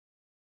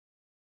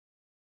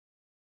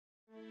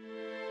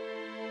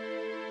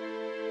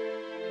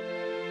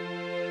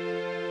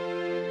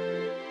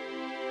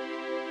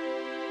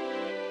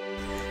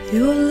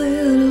Your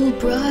little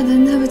brother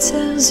never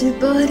tells you,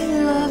 but he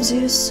loves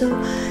you so.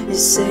 You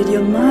said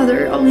your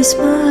mother only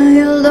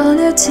smiled on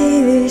a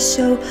TV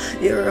show.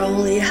 You're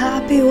only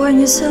happy when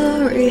your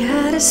sorry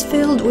head is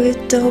filled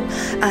with dope.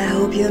 I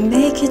hope you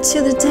make it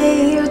to the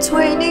day you're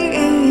 20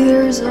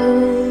 years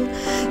old.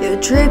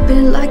 You're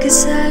dripping like a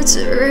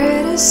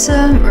saturated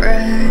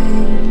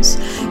sunrise.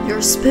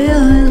 You're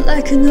spilling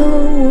like an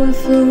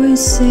overflowing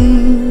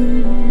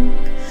sink.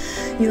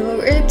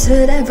 You're ripped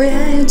at every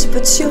edge,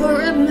 but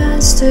you're a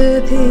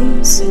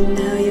masterpiece. And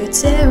now you're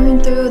tearing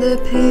through the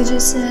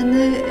pages and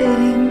the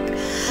ink.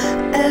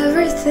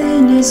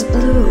 Everything is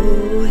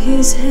blue,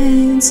 his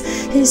hands,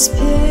 his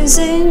peers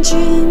and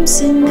dreams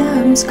and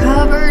arms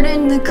covered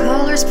in the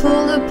colors,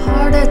 pulled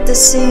apart at the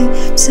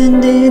seams.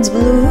 And it's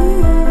blue,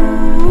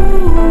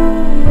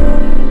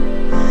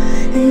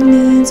 and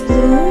it's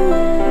blue.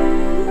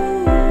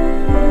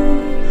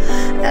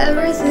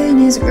 Everything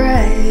is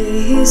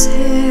gray, his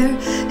hair,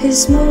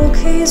 his smoke,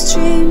 his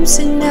dreams,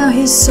 and now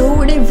he's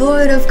so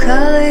devoid of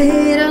color,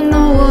 he don't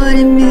know what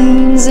it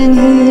means. And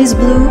he's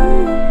blue,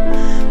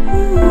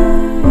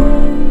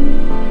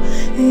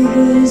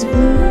 he's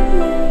blue.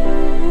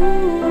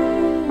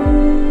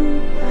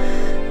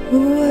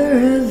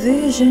 We're a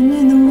vision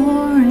in the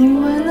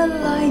morning when the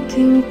light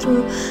came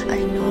through. I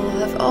know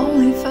I've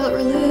only felt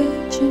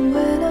religion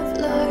when I've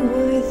lied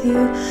with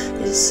you.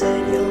 You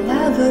said you'll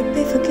never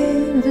be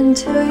forgiven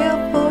till your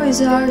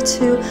boys are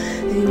too.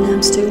 And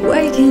I'm still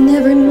waking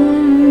every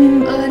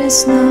morning, but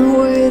it's not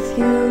with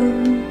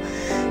you.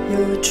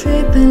 You're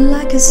tripping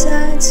like a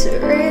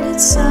saturated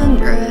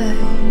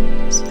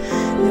sunrise.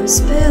 You're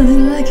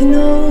spilling like an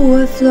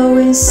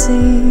overflowing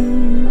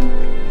sea.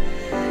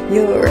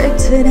 You're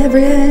ripped at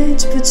every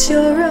edge, but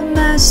you're a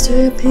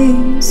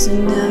masterpiece.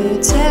 And now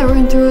you're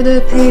tearing through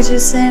the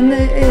pages and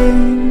the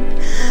ink.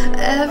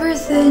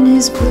 Everything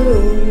is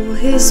blue,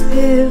 his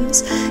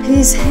pills,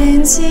 his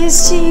hands,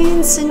 his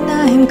jeans, and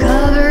I'm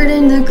covered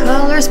in the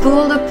colors,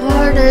 pulled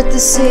apart at the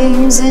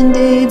seams. And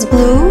it's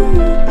blue,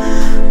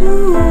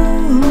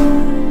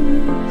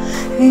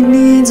 and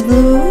it's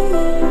blue.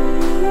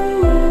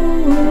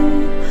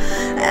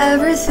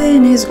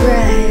 Everything is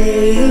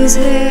gray, his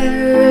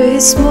hair,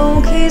 his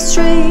smoke, his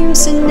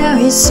dreams, and now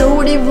he's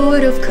so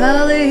devoid of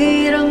color,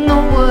 he don't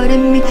know what it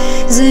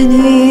means. And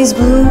he's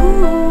blue,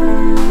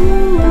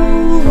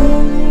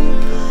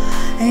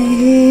 and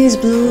he's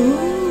blue.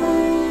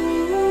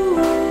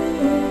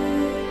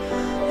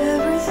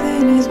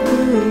 Everything is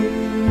blue.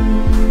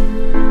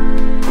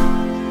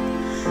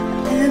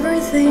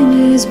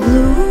 Everything is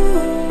blue.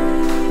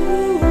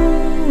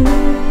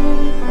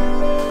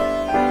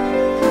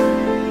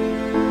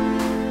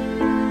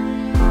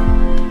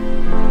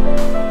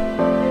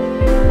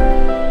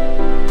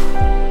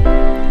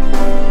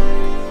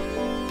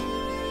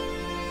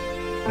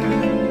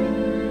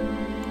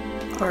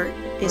 Art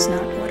is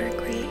not what I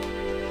create.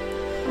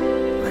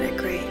 What I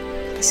create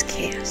is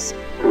chaos.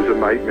 It was a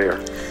nightmare.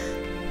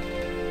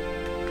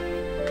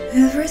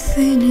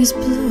 Everything is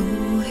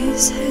blue,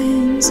 his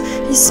hands,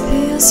 his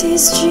pills,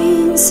 his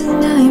jeans,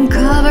 and I'm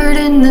covered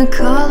in the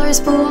colors,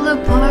 pulled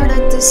apart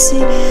at the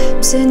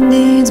seams. And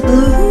it's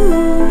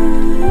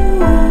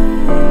blue,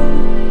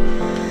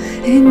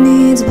 and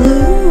it's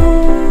blue.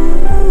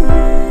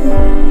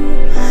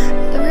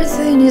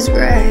 Everything is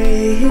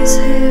gray, his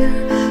hair,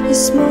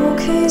 his smoke,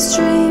 his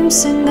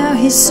dreams, and now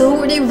he's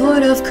so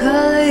devoid of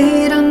color,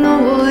 he don't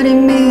know what it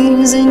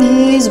means. And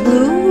he's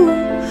blue,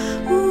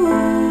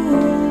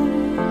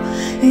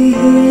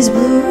 he's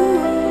blue.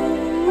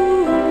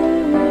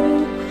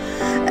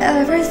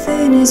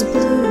 Everything is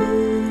blue.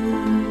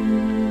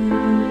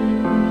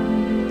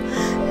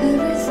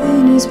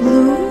 Everything is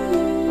blue.